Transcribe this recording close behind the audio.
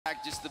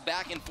just the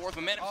back and forth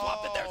momentum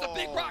flop. That there's a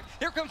big rock.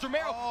 Here comes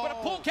Romero, but a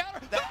pull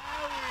counter. There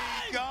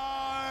we go.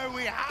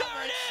 We have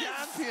a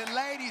champion,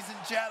 ladies and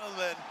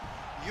gentlemen.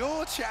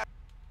 Your champion.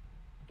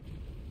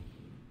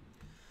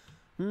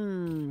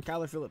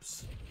 Kyler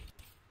Phillips.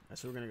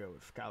 That's what we're gonna go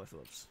with. Kyler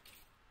Phillips.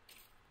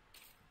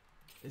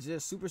 Is it a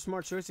super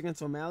smart choice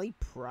against O'Malley?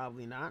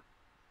 Probably not.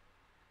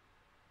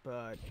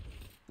 But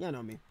yeah,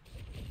 know me.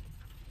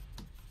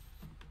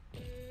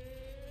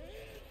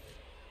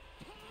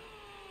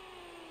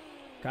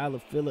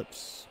 Kyler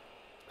Phillips.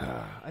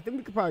 I think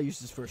we could probably use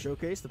this for a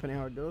showcase, depending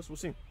on how it goes. We'll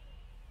see.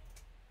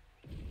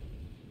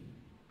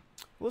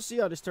 We'll see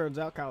how this turns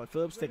out. Kyler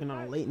Phillips taking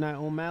on a late night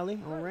O'Malley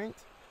on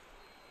ranked.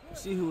 We'll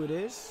see who it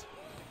is.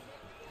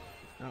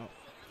 Now,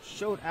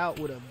 showed out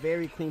with a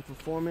very clean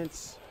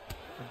performance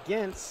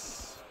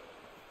against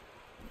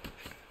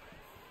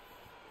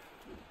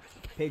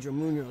Pedro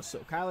Munoz. So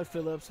Kyler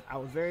Phillips, I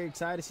was very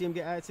excited to see him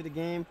get added to the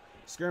game.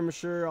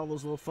 Skirmisher, all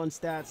those little fun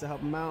stats to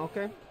help him out.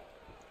 Okay.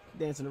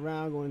 Dancing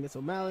around, going against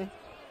O'Malley.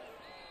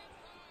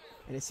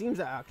 And it seems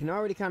that I can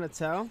already kind of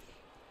tell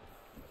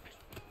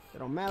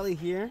that O'Malley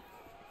here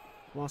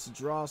wants to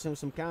draw him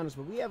some counters,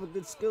 but we have a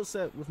good skill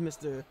set with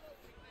Mr.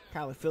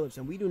 Kyler Phillips,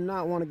 and we do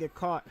not want to get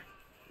caught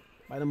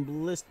by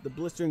the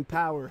blistering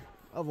power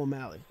of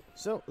O'Malley.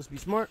 So let's be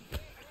smart.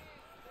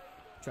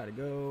 Try to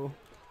go.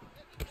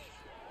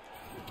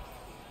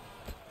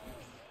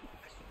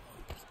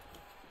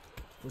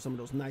 For some of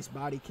those nice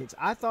body kicks.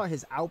 I thought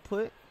his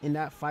output in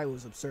that fight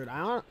was absurd.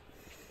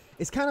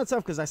 It's kind of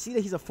tough because I see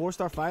that he's a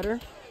 4-star fighter.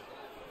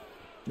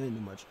 Didn't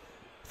do much.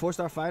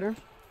 4-star fighter.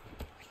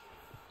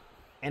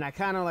 And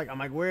I'm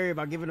like worried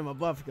about giving him a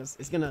buff because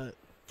it's going to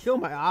kill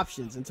my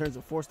options in terms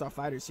of 4-star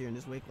fighters here in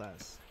this weight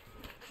class.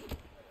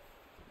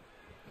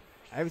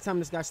 Every time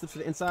this guy slips to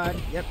the inside,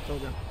 yep,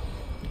 told you.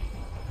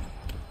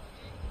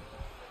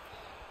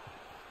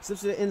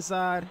 Slips to the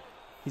inside,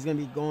 he's going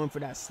to be going for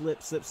that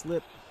slip.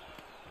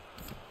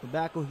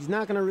 Tobacco, he's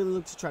not going to really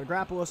look to try to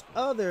grapple us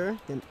other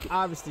than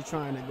obviously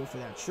trying to go for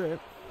that trip.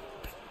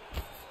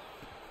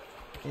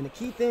 And the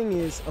key thing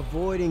is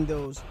avoiding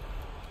those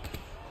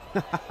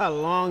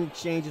long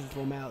exchanges with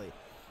O'Malley.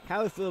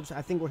 Kyler Phillips,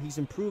 I think where he's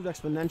improved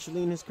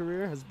exponentially in his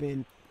career has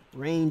been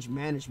range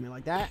management.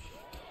 Like that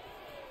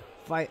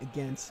fight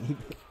against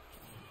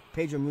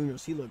Pedro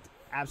Munoz, he looked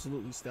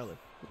absolutely stellar.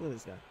 Look at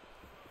this guy.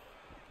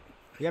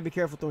 You gotta be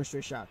careful throwing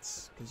straight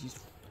shots because he's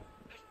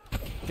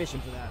fishing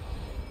for that.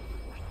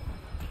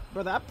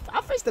 Brother,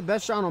 I faced the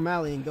best Sean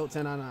O'Malley in GOAT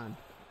 10-on-9.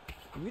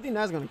 You think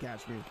that's gonna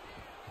catch me?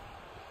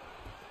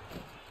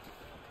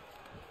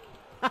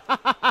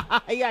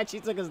 He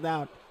actually took us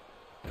down.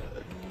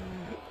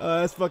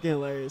 That's fucking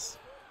hilarious.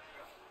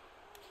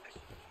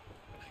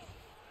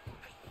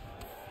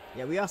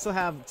 Yeah, we also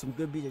have some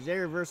good BJJ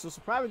reversals.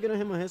 So probably good on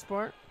him on his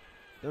part.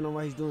 Don't know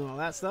why he's doing all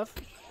that stuff.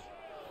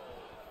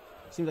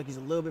 Seems like he's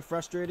a little bit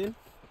frustrated.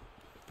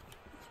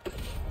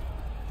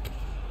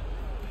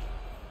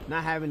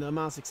 Not having the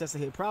amount of success that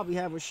he'll probably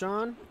have with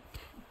Sean.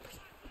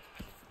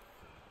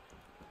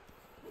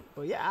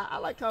 But yeah, I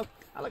like how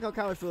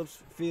Kyler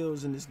Phillips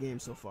feels in this game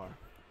so far.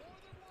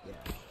 Yeah.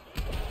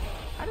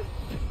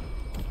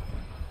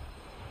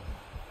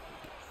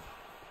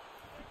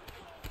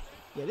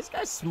 Yeah, this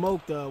guy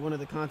smoked one of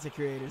the content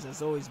creators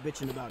that's always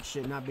bitching about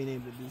shit, not being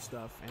able to do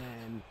stuff.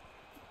 And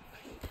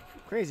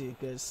crazy,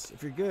 because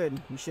if you're good,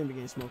 you shouldn't be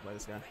getting smoked by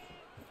this guy.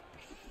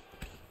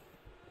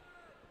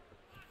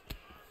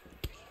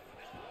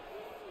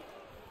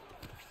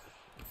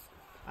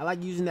 I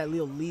like using that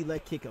little lead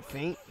leg kick of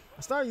feint.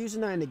 I started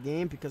using that in the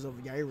game because of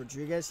Yair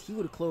Rodriguez. He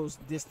would have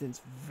closed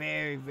distance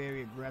very,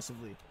 very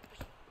aggressively.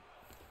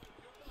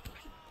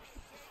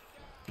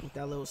 With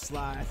that little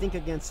slide. I think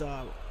against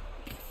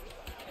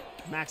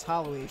Max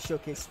Holloway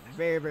showcased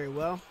very, very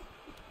well.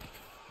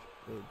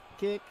 Good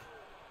kick.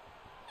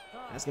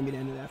 That's going to be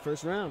the end of that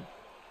first round.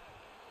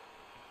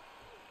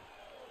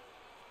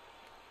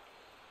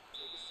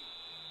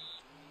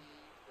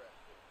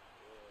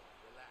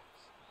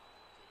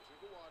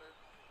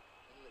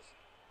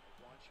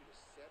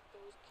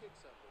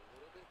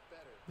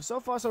 So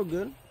far, so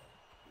good.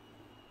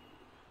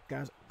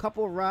 Guys, a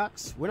couple of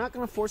rocks. We're not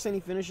going to force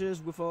any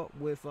finishes with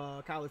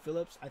Kyler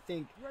Phillips. I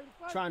think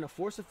trying to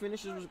force the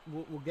finishes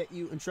will get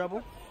you in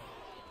trouble.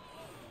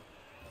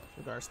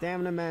 We got our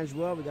stamina managed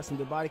well. We got some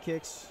good body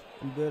kicks.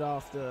 I'm good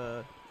off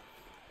the...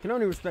 Can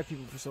only respect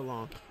people for so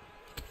long.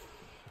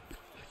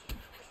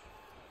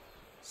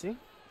 See?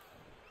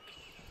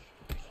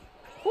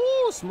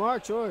 Ooh,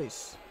 smart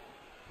choice.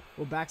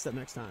 We'll backstep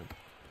next time.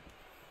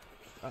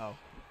 Uh-oh.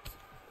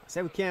 I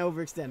said we can't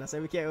overextend. I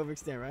said we can't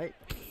overextend, right?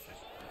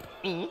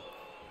 I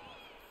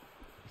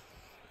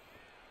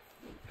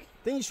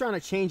think he's trying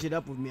to change it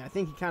up with me. I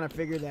think he kind of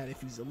figured that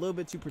if he's a little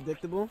bit too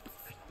predictable,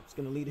 it's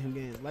going to lead to him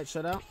getting his light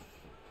shut out.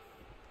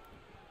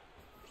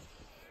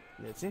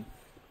 Let's see.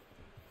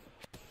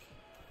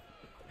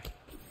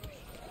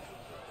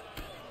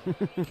 That's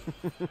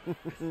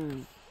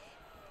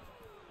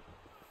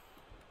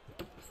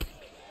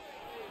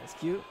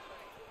cute.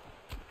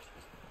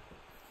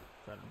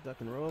 Try to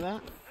duck and roll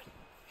that.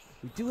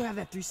 We do have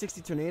that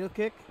 360 tornado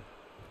kick.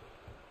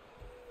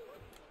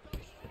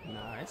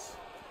 Nice.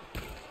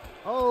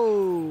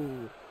 Oh!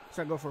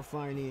 Try to go for a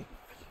flying knee.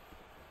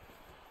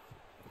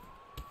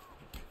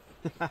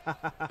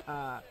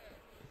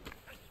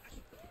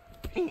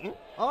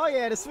 Oh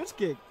yeah, the switch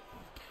kick.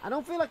 I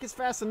don't feel like it's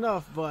fast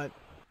enough, but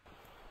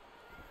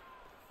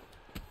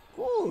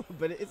ooh,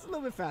 but it's a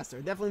little bit faster.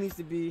 It definitely needs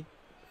to be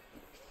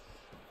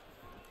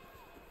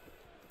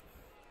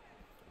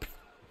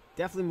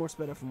definitely more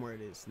sped up from where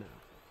it is now.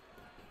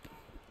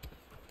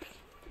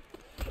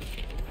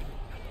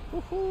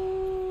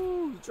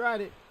 Woohoo! You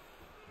tried it.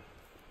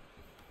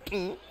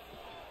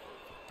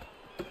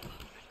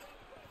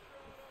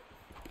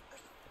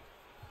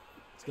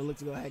 It's gonna look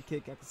to go ahead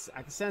kick.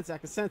 I can sense it. I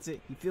can sense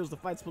it. He feels the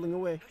fight's pulling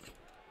away.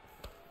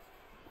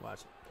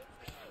 Watch it.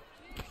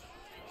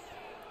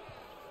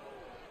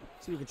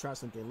 See if we can try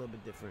something a little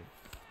bit different.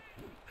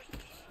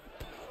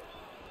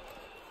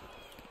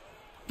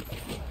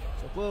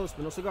 So close,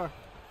 but no cigar.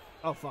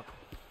 Oh fuck.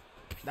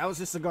 That was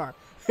his cigar.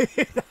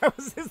 That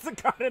was his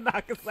cigar to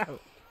knock us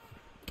out.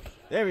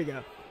 There we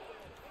go.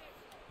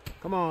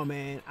 Come on,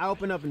 man. I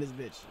open up in this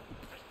bitch.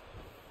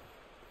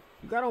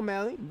 You got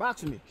O'Malley.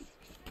 Box with me.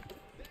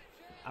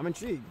 I'm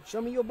intrigued.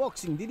 Show me your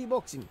boxing. Diddy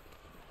boxing.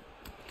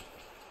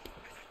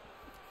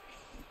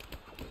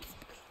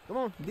 Come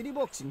on. Diddy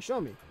boxing. Show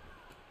me.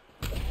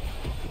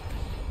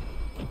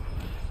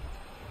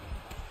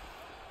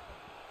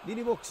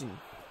 Diddy boxing.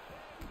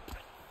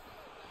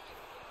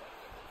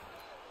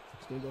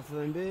 Just gonna go for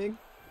them big.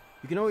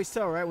 You can always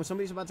tell, right? When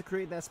somebody's about to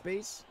create that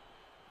space,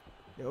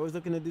 they're always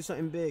looking to do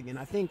something big. And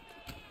I think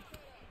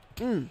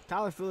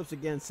Tyler Phillips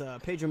against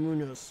Pedro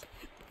Munoz.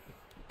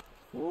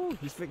 Ooh,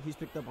 he's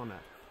picked up on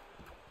that.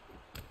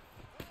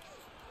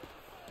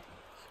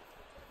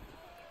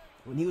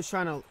 When he was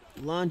trying to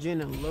lunge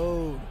in and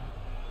load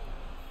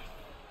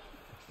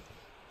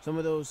some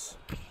of those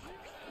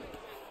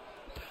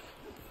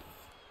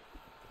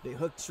big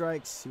hook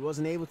strikes, he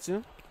wasn't able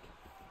to.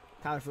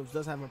 Tyler Phillips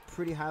does have a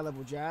pretty high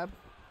level jab.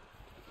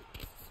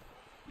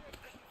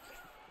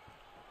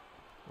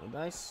 Little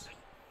dice.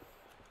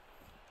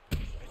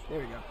 There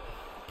we go.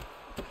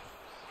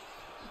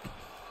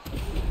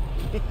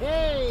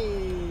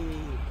 Hey!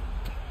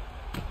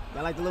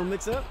 Y'all like the little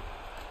mix up?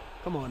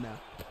 Come on now.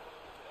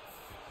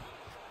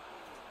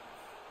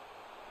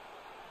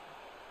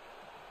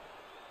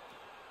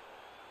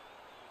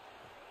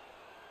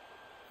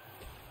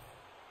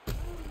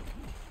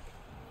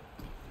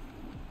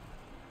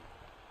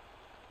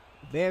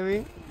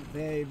 Very,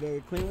 very,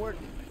 very clean work.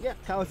 Yeah,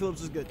 Tyler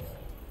Phillips is good.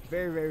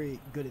 Very, very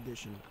good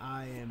addition.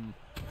 I am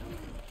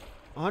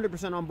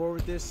 100% on board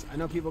with this. I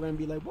know people are going to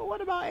be like, well,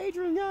 what about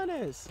Adrian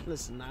Yanez?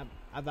 Listen,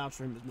 I vouched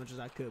for him as much as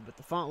I could, but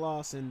the Font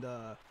loss and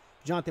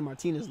Jonathan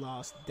Martinez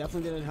loss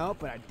definitely didn't help,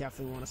 but I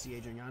definitely want to see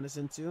Adrian Yanez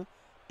in too.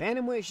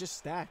 Bantamweight is just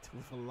stacked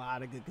with a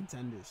lot of good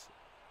contenders.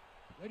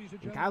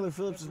 And Kyler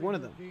Phillips is one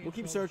of them. We'll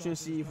keep searching and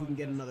see if we can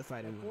get another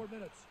fight in. 4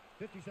 minutes,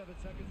 57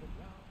 seconds.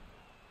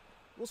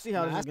 We'll see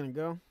how this is going to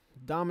go.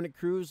 Dominic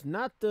Cruz,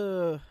 not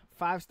the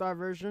 5-star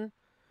version,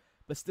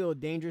 but still a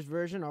dangerous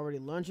version, already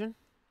lunging.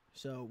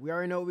 So we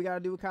already know what we got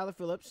to do with Kyler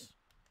Phillips.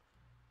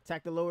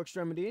 Attack the lower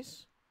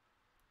extremities.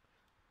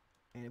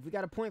 And if we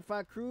got a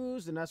 0.5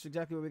 Cruz, then that's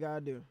exactly what we got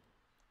to do.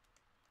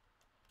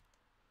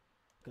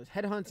 Because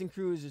headhunting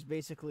Cruz is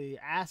basically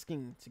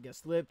asking to get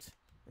slipped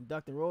and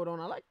ducked and rolled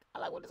on. I like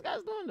what this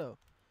guy's doing, though.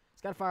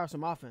 He's got to fire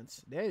some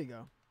offense. There you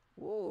go.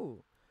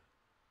 Woo.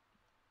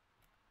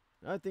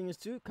 Another thing is,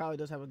 too, Kyler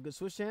does have a good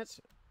switch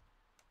chance.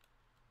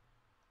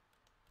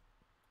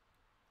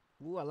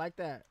 Ooh, I like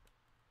that.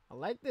 I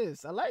like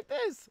this. I like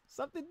this.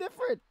 Something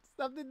different.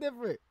 Something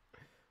different.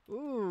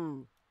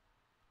 Ooh.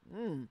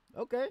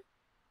 Okay.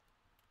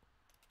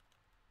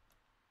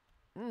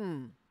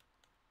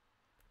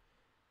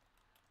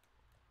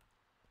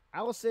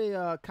 I will say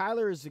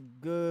Kyler is a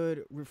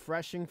good,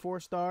 refreshing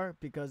 4-star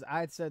because I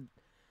had said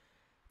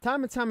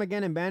time and time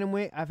again in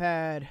bantamweight, I've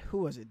had, who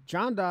was it?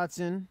 John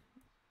Dodson,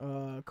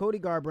 Cody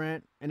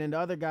Garbrandt, and then the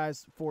other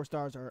guys 4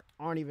 stars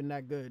aren't even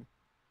that good.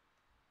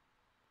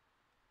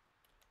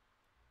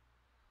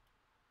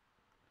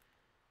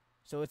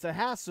 So it's a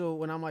hassle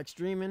when I'm like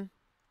streaming,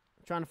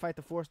 trying to fight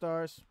the 4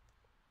 stars.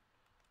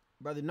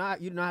 Brother,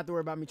 you do not have to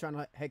worry about me trying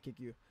to head kick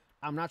you.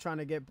 I'm not trying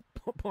to get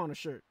put on a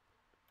shirt.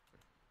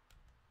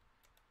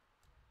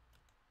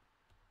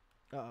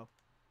 Uh-oh.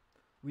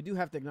 We do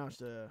have to acknowledge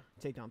the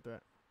takedown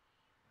threat.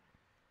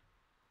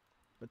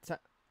 But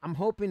I'm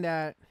hoping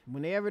that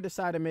when they ever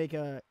decide to make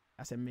get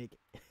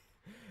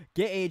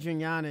Adrian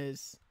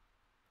Yanez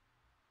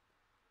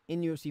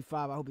in UFC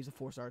 5, I hope he's a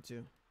 4-star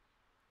too.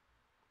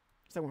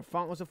 It's like when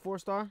Font was a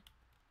 4-star.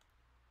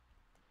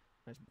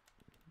 Let's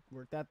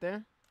work that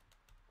there.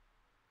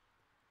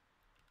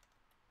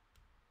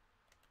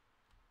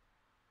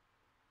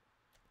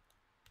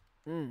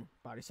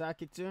 Body side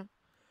kick too.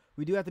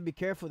 We do have to be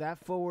careful. That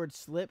forward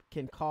slip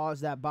can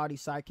cause that body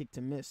side kick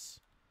to miss.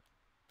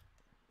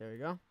 There we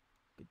go.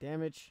 Good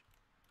damage.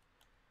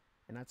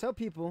 And I tell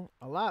people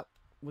a lot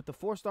with the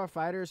 4-star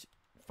fighters,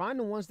 find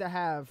the ones that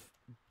have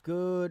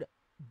good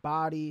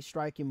body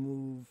striking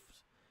moves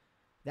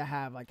that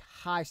have like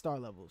high star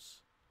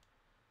levels.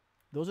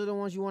 Those are the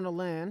ones you want to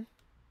land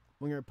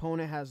when your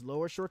opponent has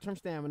lower short-term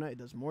stamina. It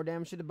does more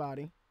damage to the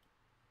body.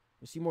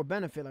 You see more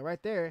benefit. Like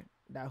right there,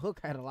 that hook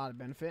had a lot of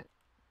benefit.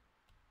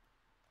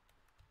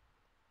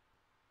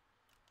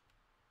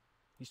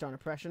 He's starting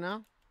to pressure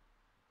now.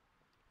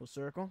 Little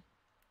circle.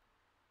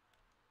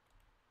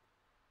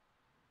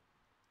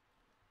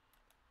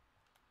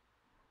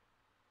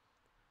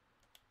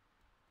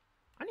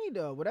 I need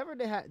whatever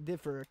they did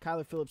for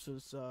Kyler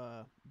Phillips'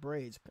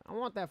 braids. I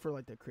want that for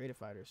like the creative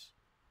fighters.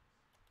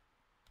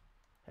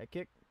 Head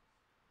kick.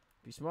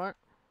 Be smart.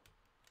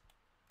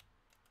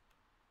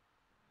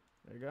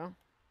 There you go.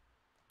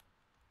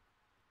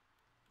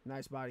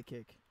 Nice body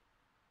kick.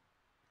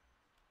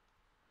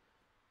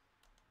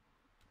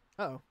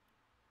 Uh-oh.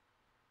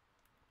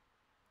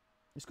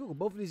 It's cool.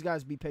 Both of these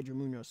guys beat Pedro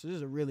Munoz, so this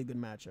is a really good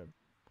matchup.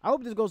 I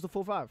hope this goes to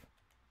full 5.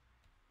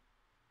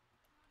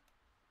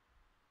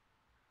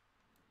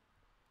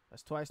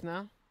 That's twice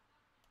now.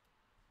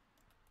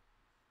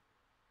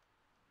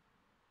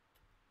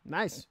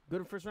 Nice.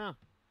 Good first round.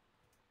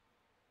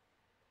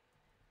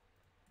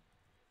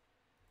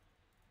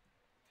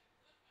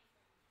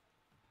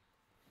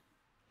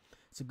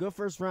 It's a good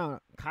first round.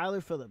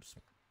 Kyler Phillips.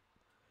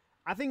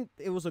 I think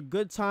it was a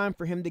good time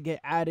for him to get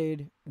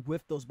added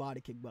with those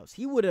body kick buffs.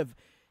 He would have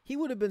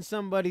been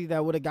somebody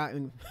that would have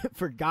gotten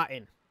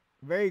forgotten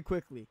very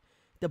quickly.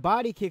 The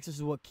body kicks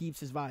is what keeps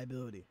his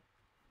viability.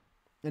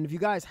 And if you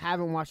guys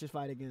haven't watched this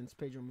fight against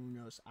Pedro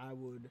Munoz, I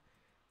would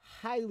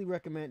highly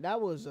recommend.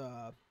 That was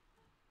a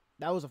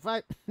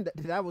fight.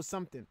 that was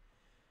something.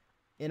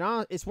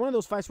 And it's one of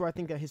those fights where I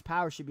think that his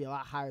power should be a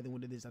lot higher than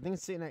what it is. I think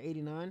it's sitting at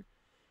 89.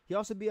 He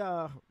also beat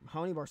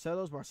Raoni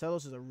Barcelos.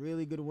 Barcelos is a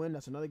really good win.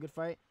 That's another good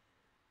fight.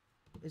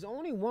 His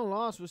only one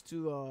loss was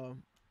to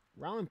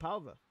Raul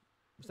Palva.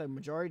 It's like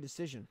majority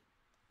decision,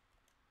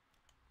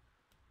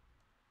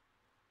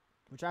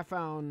 which I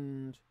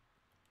found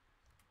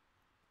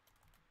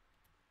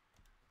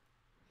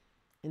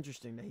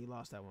interesting that he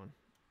lost that one.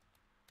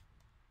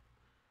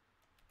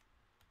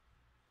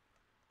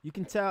 You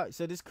can tell.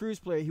 So this Cruz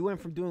player, he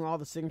went from doing all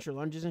the signature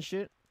lunges and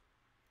shit.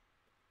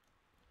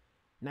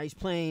 Now he's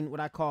playing what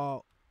I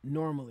call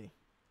normally.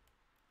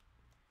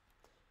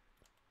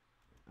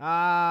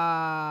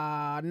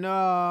 Ah, no.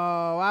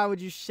 Why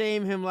would you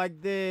shame him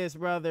like this,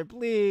 brother?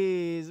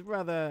 Please,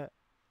 brother.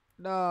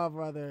 No,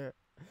 brother.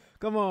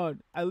 Come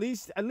on. At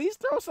least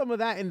throw some of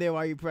that in there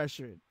while you're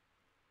pressuring.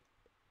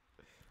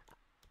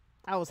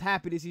 I was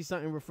happy to see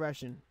something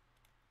refreshing.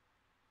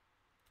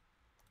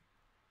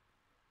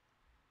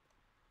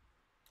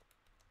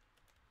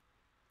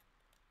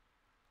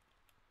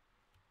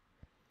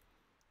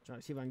 Trying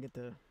to see if I can get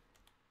the...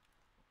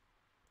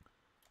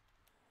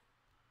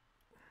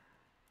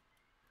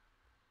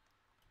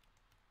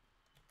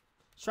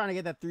 Trying to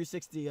get that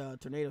 360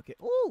 tornado kick.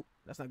 Ooh,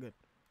 that's not good.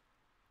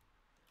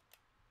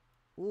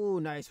 Ooh,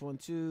 nice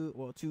 1-2.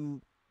 Well,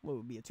 2. What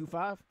would be a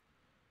 2-5?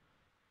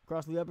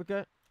 Cross the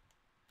uppercut.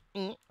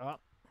 Up.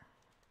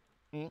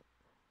 Get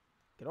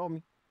on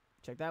me.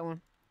 Check that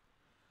one.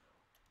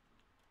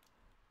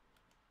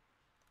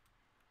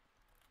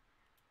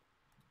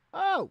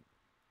 Oh,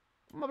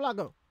 where'd my block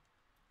go?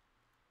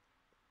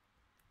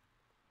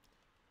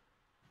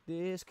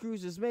 This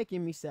cruise is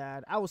making me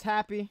sad. I was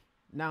happy.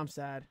 Now I'm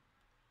sad.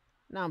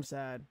 Now I'm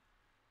sad.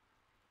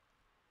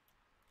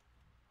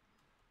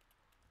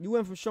 You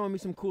went from showing me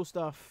some cool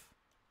stuff.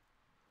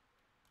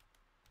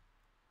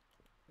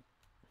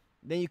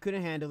 Then you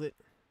couldn't handle it.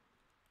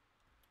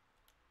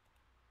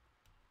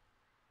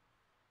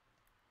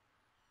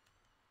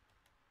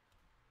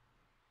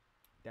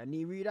 That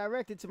knee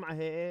redirected to my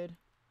head.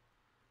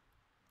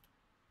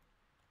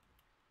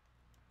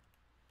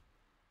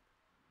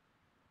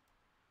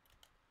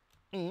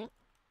 And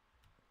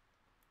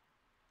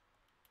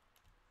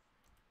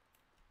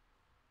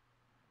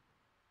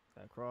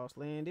that cross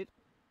landed.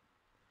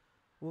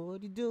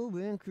 What you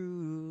doing,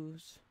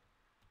 Cruz?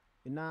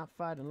 You're not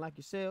fighting like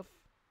yourself.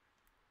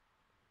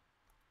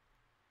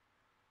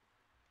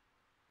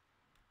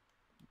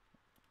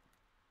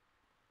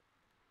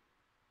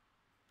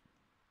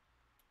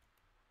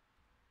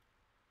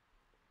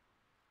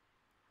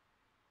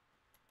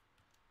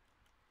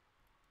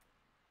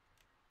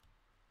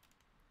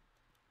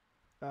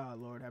 Oh,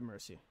 Lord, have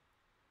mercy.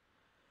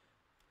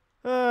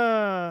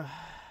 Oh,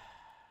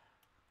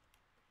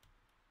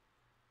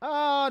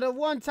 the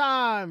one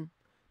time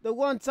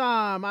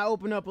I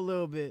open up a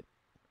little bit.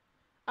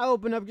 I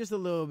open up just a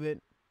little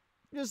bit.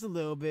 Just a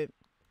little bit.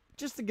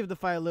 Just to give the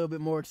fight a little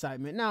bit more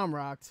excitement. Now I'm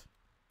rocked.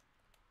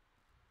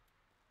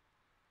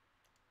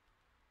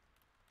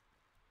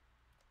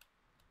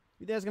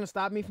 You think that's going to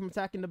stop me from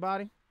attacking the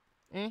body?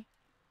 Eh?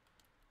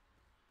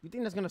 You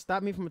think that's going to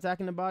stop me from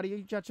attacking the body?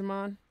 You got your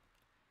mind?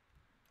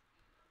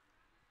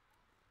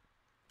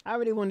 I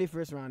already won the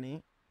first round, eh?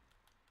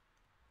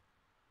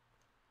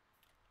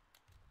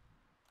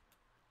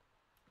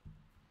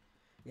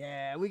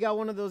 Yeah, we got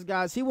one of those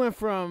guys. He went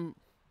from,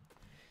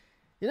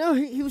 you know,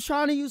 he was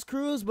trying to use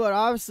Cruz, but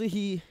obviously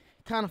he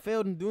kind of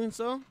failed in doing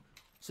so.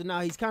 So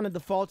now he's kind of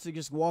defaults to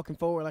just walking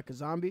forward like a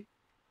zombie.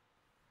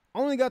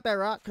 Only got that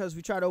rock because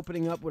we tried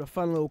opening up with a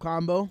fun little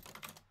combo.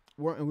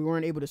 And we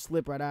weren't able to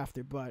slip right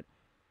after, but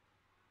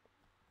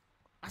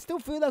I still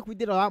feel like we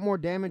did a lot more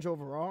damage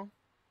overall.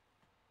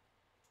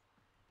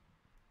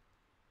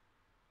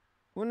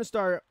 We're gonna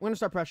start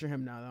pressuring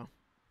him now, though.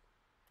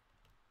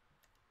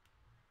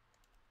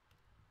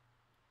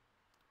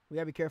 We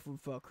gotta be careful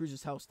with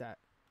Cruz's health stat.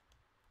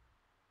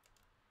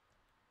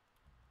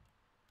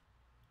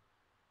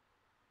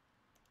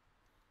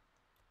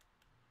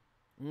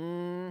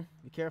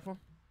 Be careful.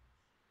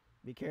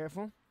 Be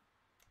careful.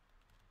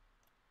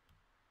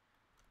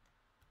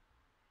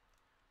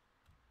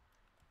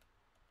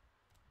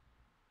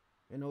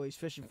 We know what he's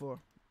fishing for.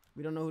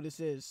 We don't know who this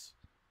is.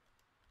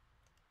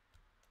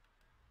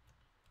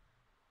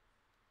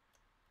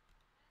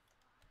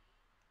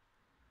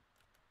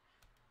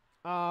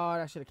 Oh,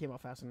 that should have came out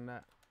faster than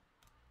that.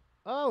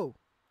 Oh!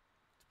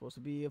 It's supposed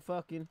to be a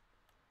fucking...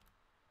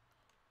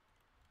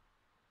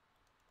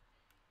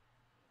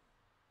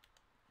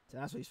 So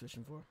that's what he's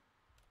fishing for.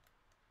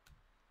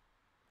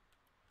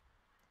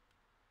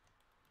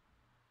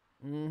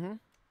 Mm-hmm.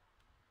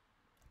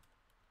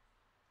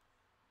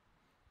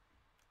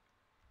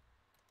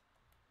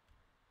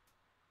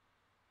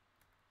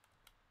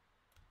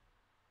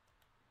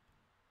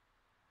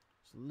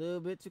 It's a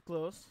little bit too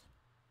close.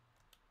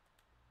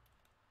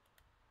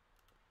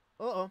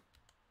 Uh-oh.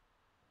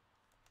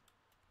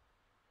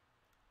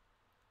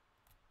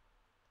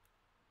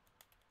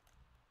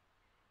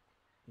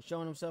 He's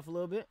showing himself a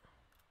little bit.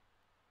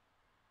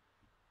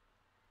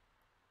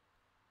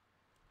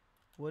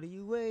 What are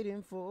you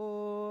waiting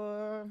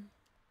for?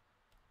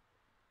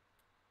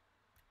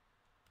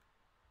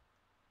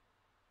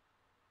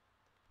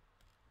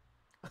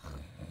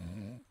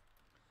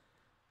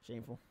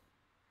 Shameful.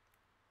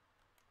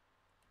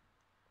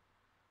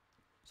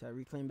 Try to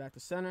reclaim back to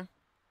center.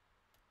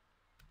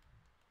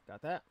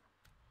 Got that.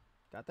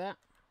 Got that.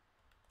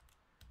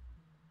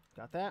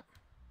 Got that.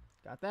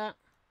 Got that.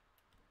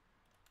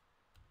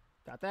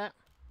 Got that.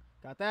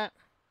 Got that.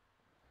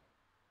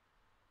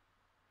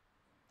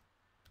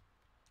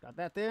 Got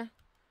that there.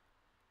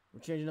 We're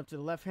changing up to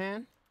the left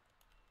hand.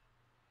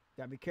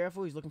 Gotta be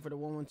careful. He's looking for the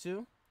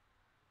 1-1-2.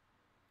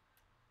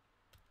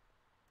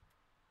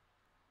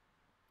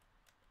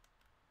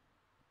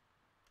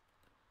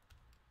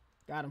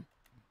 Got him.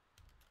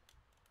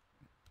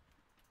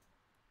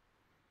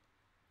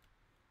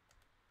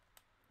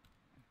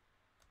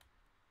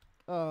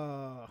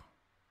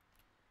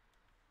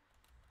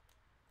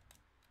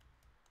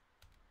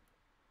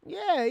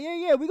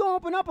 Yeah. We gonna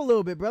open up a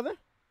little bit, brother.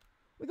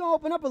 We gonna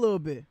open up a little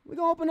bit. We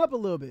gonna open up a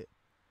little bit.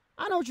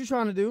 I know what you're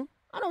trying to do.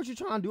 I know what you're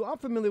trying to do. I'm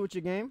familiar with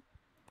your game.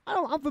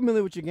 I'm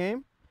familiar with your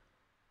game.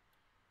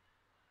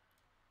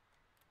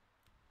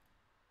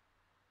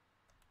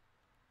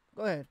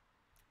 Go ahead.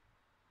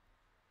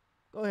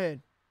 Go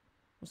ahead.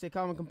 Let's stay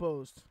calm and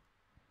composed.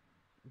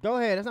 Go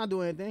ahead. That's not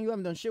doing anything. You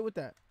haven't done shit with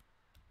that.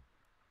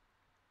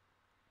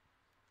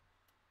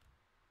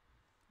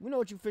 We know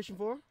what you're fishing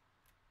for.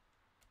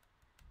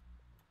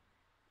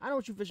 I know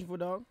what you're fishing for,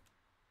 dog.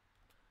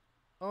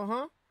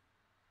 Uh-huh.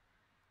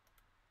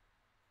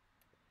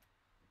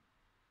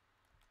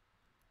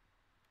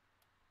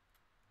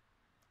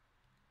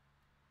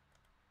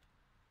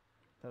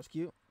 That was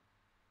cute.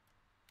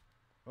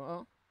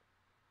 Uh-oh.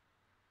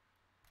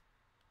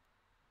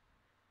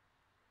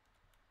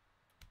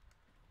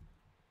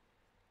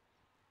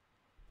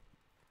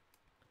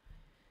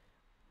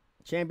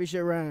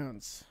 Championship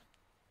rounds.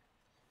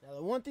 Now,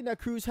 the one thing that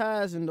Cruz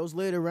has in those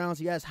later rounds,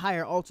 he has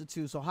higher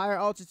altitude. So higher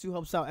altitude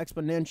helps out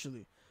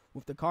exponentially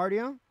with the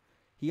cardio.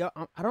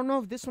 I don't know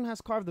if this one has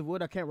carved the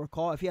wood. I can't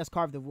recall. If he has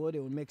carved the wood,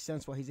 it would make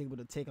sense why he's able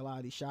to take a lot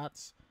of these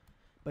shots.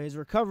 But his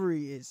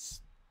recovery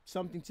is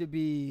something to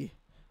be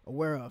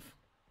aware of.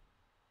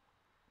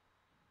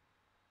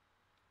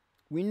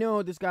 We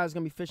know this guy's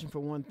going to be fishing for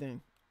one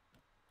thing.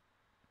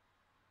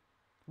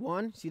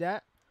 One, see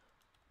that?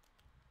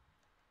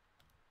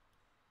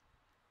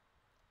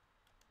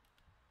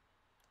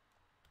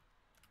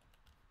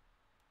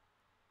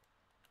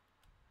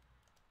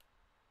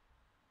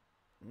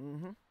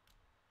 Mm-hmm.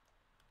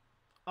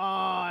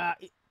 Oh,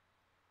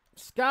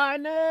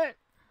 Skynet!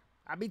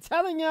 I be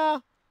telling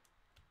y'all.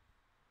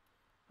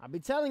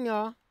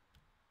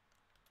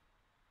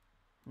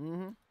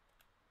 Mm-hmm.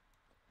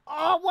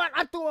 Oh, what?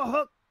 I threw a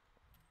hook.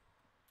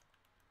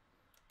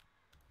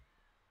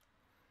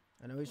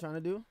 I know what he's trying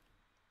to do.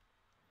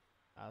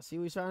 I see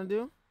what he's trying to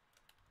do.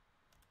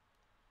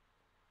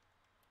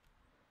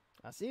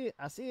 I see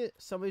it.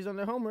 Somebody's done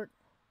their homework.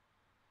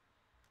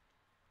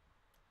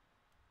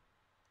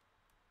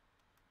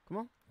 Come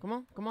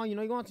on. You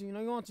know you want to.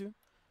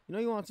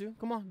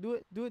 Come on, do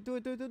it.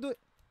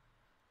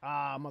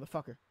 Ah,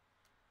 motherfucker.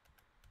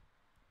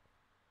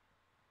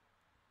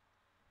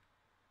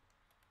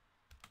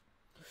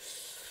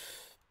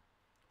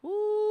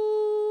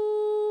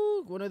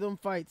 Ooh, one of them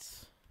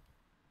fights.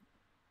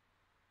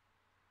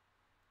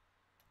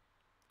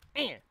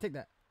 Take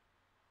that.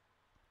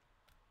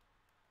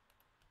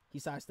 He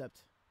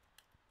sidestepped.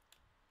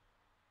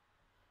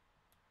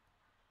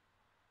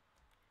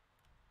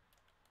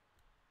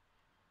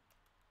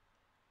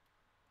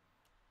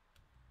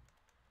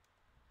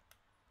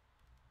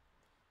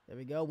 There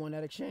we go. Won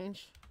that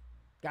exchange.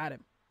 Got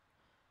him.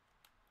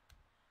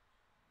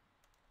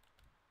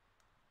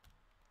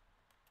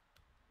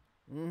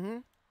 Mm-hmm.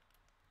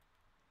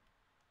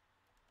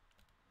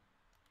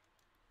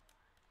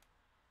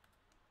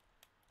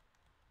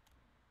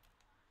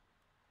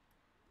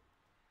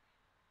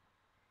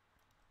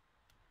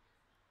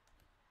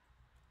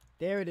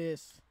 There it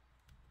is.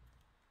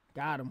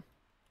 Got him.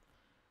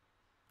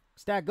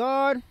 Stack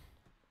guard.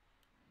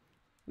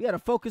 We got to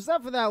focus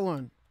up for that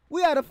one.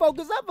 We got to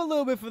focus up a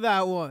little bit for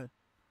that one.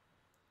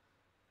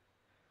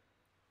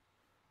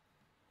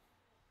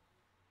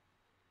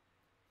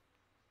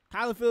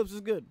 Kyler Phillips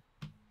is good.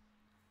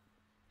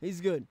 He's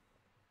good.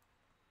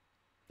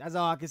 That's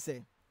all I can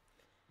say.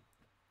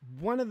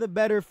 One of the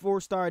better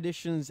 4-star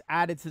additions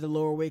added to the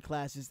lower weight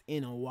classes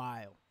in a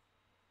while.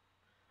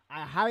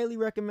 I highly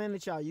recommend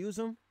that y'all use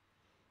him.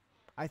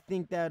 I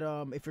think that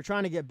if you're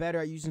trying to get better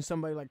at using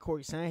somebody like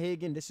Corey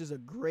Sandhagen, this is a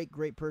great,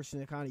 great person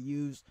to kind of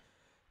use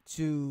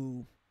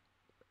to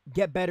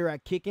get better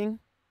at kicking,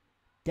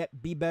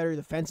 be better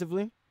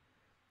defensively.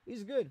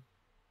 He's good.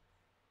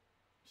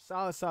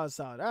 Solid, solid,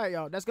 solid. All right,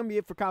 y'all. That's going to be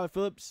it for Kyler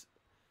Phillips.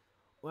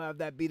 We'll have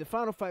that be the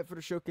final fight for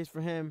the showcase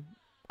for him.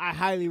 I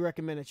highly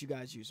recommend that you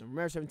guys use him.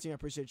 Romero 17, I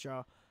appreciate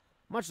y'all.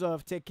 Much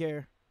love. Take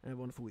care, and have a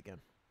wonderful weekend.